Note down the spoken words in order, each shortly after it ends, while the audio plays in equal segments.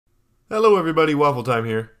Hello everybody, Waffletime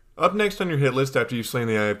here. Up next on your hit list after you've slain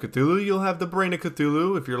the Eye of Cthulhu, you'll have the Brain of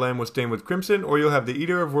Cthulhu if your land was stained with crimson, or you'll have the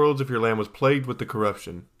Eater of Worlds if your land was plagued with the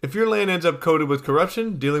corruption. If your land ends up coated with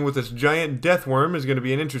corruption, dealing with this giant death worm is going to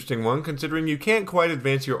be an interesting one, considering you can't quite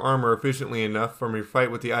advance your armor efficiently enough from your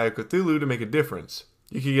fight with the Eye of Cthulhu to make a difference.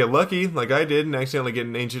 You could get lucky, like I did, and accidentally get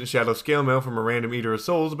an Ancient Shadow Scale Mail from a random Eater of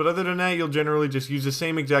Souls, but other than that, you'll generally just use the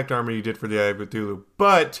same exact armor you did for the Eye of Cthulhu.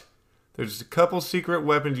 But there's a couple secret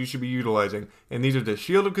weapons you should be utilizing, and these are the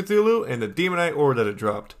Shield of Cthulhu and the Demonite Ore that it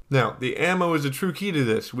dropped. Now, the ammo is the true key to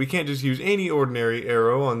this. We can't just use any ordinary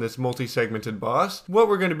arrow on this multi-segmented boss. What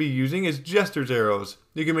we're going to be using is Jester's arrows.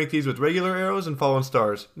 You can make these with regular arrows and fallen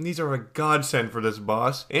stars. And these are a godsend for this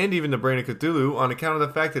boss, and even the Brain of Cthulhu, on account of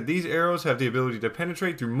the fact that these arrows have the ability to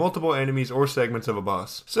penetrate through multiple enemies or segments of a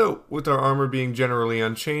boss. So, with our armor being generally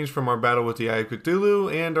unchanged from our battle with the Eye of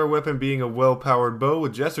Cthulhu, and our weapon being a well-powered bow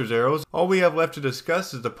with Jester's arrows, all we have left to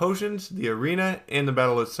discuss is the potions, the arena, and the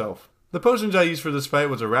battle itself. The potions I used for this fight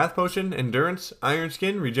was a Wrath Potion, Endurance, Iron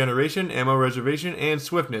Skin, Regeneration, Ammo Reservation, and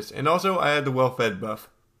Swiftness, and also I had the Well-Fed buff.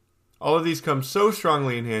 All of these come so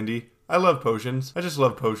strongly in handy. I love potions. I just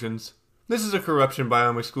love potions. This is a corruption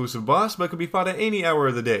biome exclusive boss, but can be fought at any hour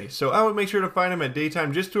of the day, so I would make sure to fight him at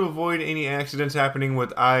daytime just to avoid any accidents happening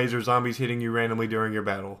with eyes or zombies hitting you randomly during your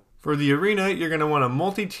battle. For the arena, you're going to want a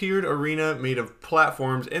multi-tiered arena made of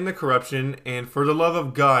platforms in the corruption, and for the love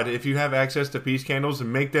of God, if you have access to peace candles,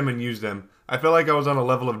 make them and use them. I felt like I was on a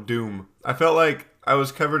level of doom. I felt like I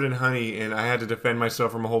was covered in honey and I had to defend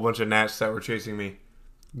myself from a whole bunch of gnats that were chasing me.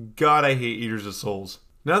 God, I hate Eaters of Souls.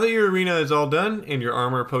 Now that your arena is all done, and your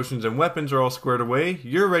armor, potions, and weapons are all squared away,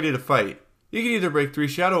 you're ready to fight. You can either break 3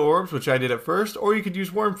 Shadow Orbs, which I did at first, or you could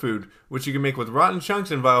use Worm Food, which you can make with Rotten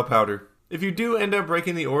Chunks and Vile Powder. If you do end up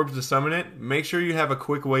breaking the orbs to summon it, make sure you have a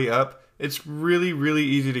quick way up. It's really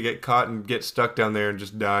easy to get caught and get stuck down there and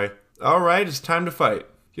just die. Alright, it's time to fight.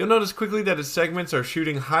 You'll notice quickly that its segments are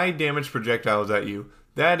shooting high damage projectiles at you.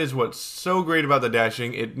 That is what's so great about the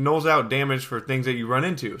dashing. It nulls out damage for things that you run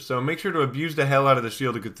into, so make sure to abuse the hell out of the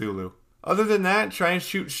Shield of Cthulhu. Other than that, try and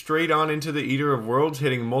shoot straight on into the Eater of Worlds,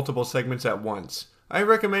 hitting multiple segments at once. I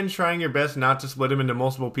recommend trying your best not to split him into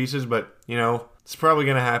multiple pieces, but, it's probably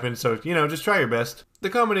going to happen, so, just try your best. The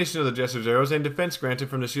combination of the Jester's arrows and defense granted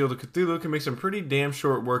from the Shield of Cthulhu can make some pretty damn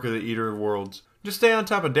short work of the Eater of Worlds. Just stay on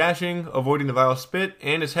top of dashing, avoiding the Vile Spit,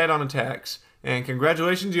 and his head-on attacks. And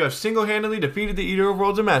congratulations, you have single-handedly defeated the Eater of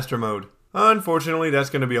Worlds in Master Mode. Unfortunately, that's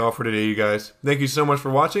going to be all for today, you guys. Thank you so much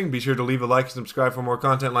for watching. Be sure to leave a like and subscribe for more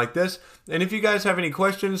content like this. And if you guys have any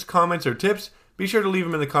questions, comments, or tips, be sure to leave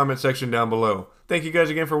them in the comment section down below. Thank you guys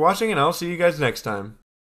again for watching, and I'll see you guys next time.